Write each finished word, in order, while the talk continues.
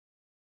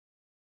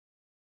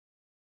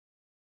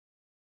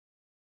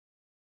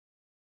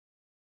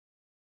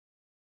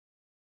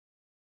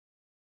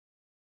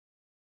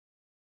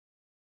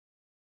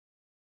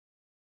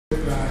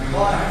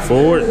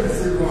Forward.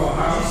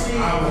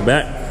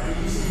 Back.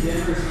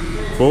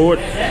 Forward.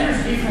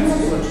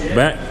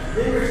 Back.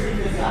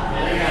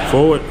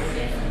 Forward.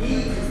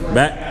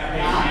 Back.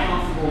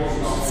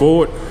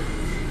 Forward.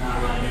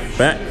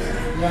 Back.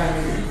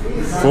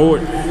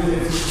 Forward.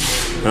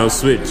 Now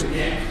switch.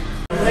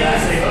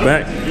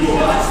 Back.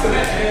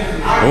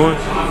 One.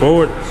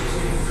 Forward.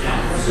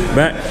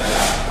 Back.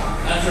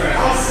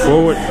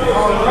 Forward.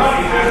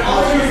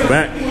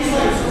 Back.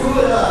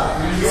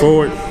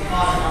 Forward.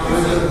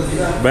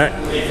 Back.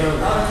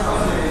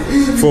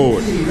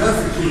 Forward.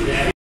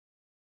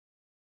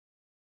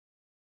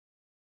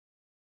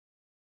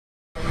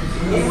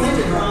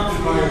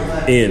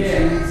 In.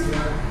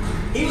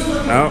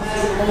 Out.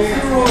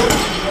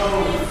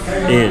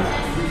 In.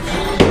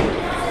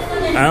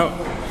 Out.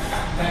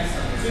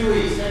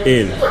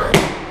 In.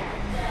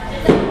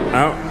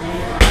 Out.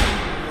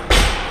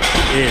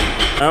 In.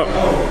 Out.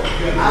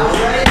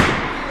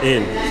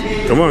 In.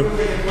 Come on.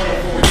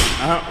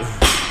 Out.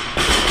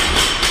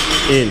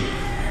 In.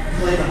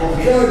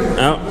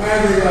 Out.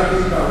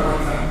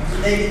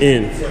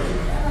 In.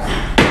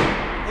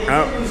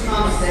 Out.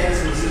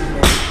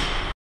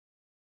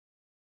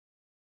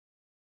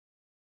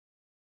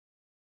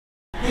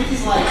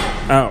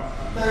 Out.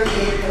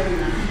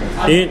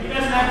 In.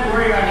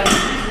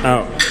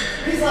 Out.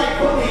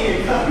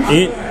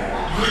 In.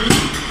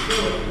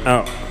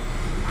 Out.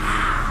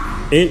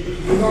 In.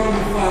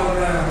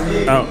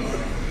 Out.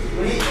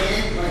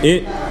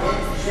 In.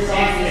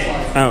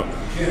 Out.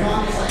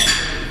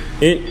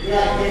 In.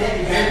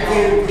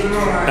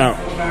 Out.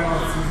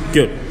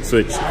 Good.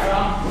 Switch.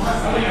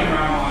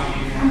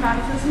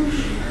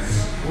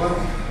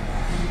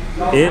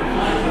 In.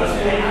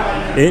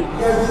 In.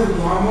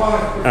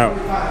 Out.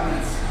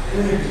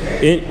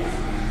 In.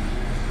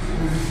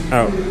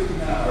 Out.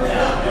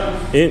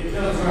 In.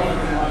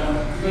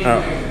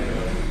 Out.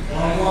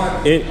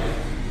 In.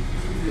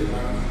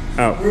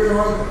 Out.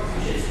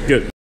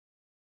 Good.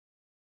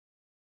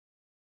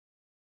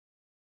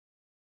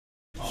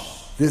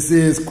 This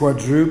is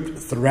quadruped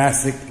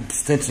thoracic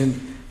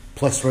extension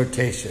plus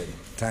rotation,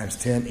 times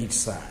 10 each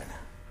side.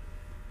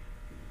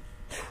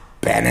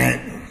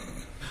 Bennett.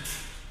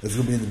 This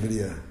will be in the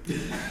video.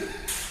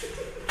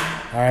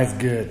 All right, it's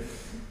good.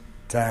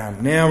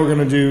 Time. Now we're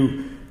going to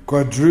do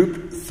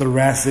quadruped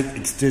thoracic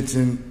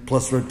extension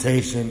plus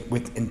rotation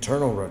with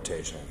internal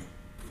rotation.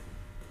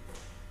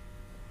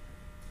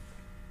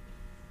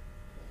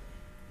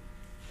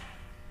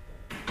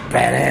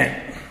 Bennett.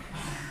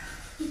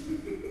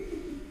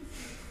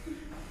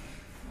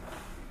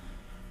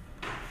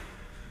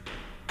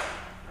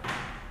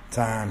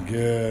 Time,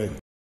 good.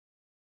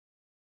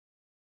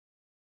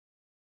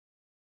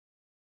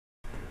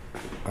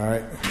 All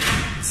right,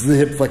 this is the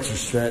hip flexor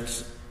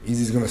stretch.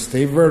 Easy's gonna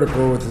stay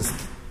vertical with his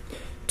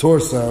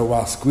torso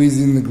while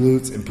squeezing the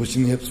glutes and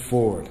pushing the hips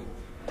forward.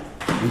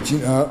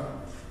 Reaching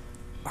up,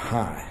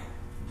 high.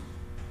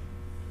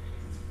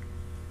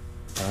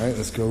 All right,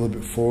 let's go a little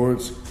bit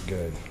forwards,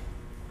 good.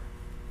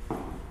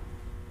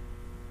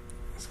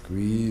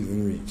 Squeeze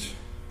and reach.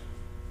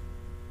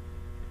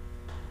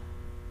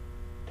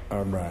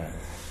 All right.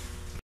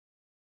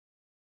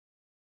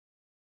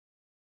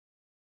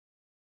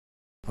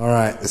 All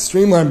right, the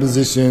streamline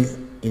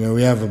position, you know,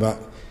 we have about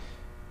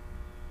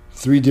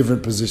 3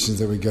 different positions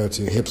that we go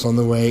to. Hips on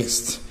the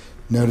waist.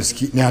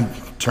 Notice, now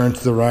turn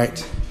to the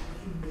right.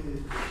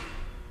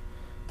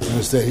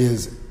 Notice that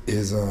his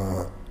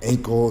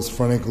ankle, his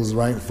front ankle is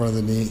right in front of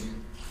the knee.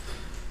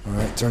 All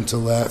right, turn to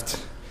the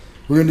left.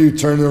 We're gonna do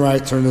turn to the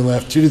right, turn to the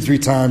left, 2 to 3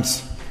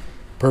 times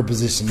per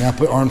position. Now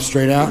put arms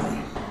straight out.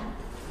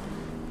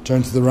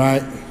 Turn to the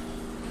right.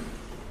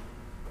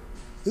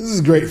 This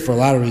is great for a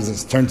lot of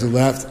reasons. Turn to the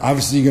left.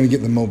 Obviously, you're going to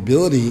get the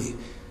mobility,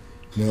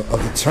 you know,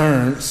 of the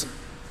turns,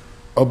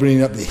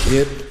 opening up the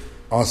hip.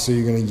 Also,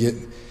 you're going to get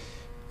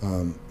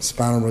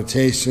spinal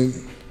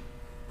rotation.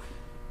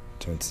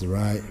 Turn to the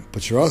right.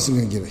 But you're also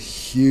going to get a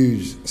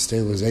huge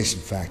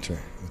stabilization factor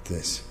with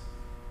this.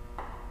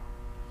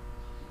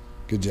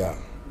 Good job.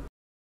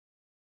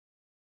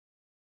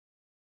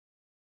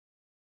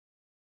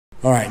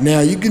 All right, now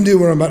you can do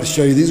what I'm about to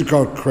show you. These are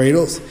called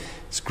cradles.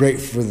 It's great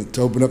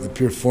to open up the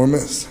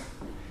piriformis.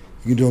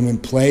 You can do them in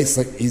place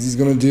like Easy's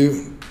gonna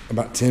do,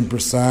 about 10 per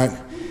side.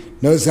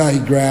 Notice how he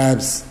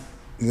grabs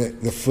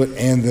the foot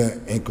and the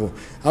ankle.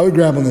 I would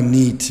grab on the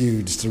knee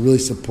too, just to really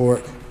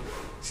support.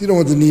 So you don't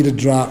want the knee to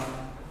drop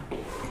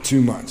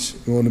too much.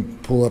 You want to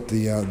pull up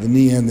the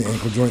knee and the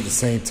ankle joint at the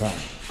same time.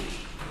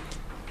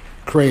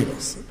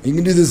 Cradles. You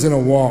can do this in a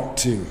walk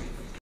too.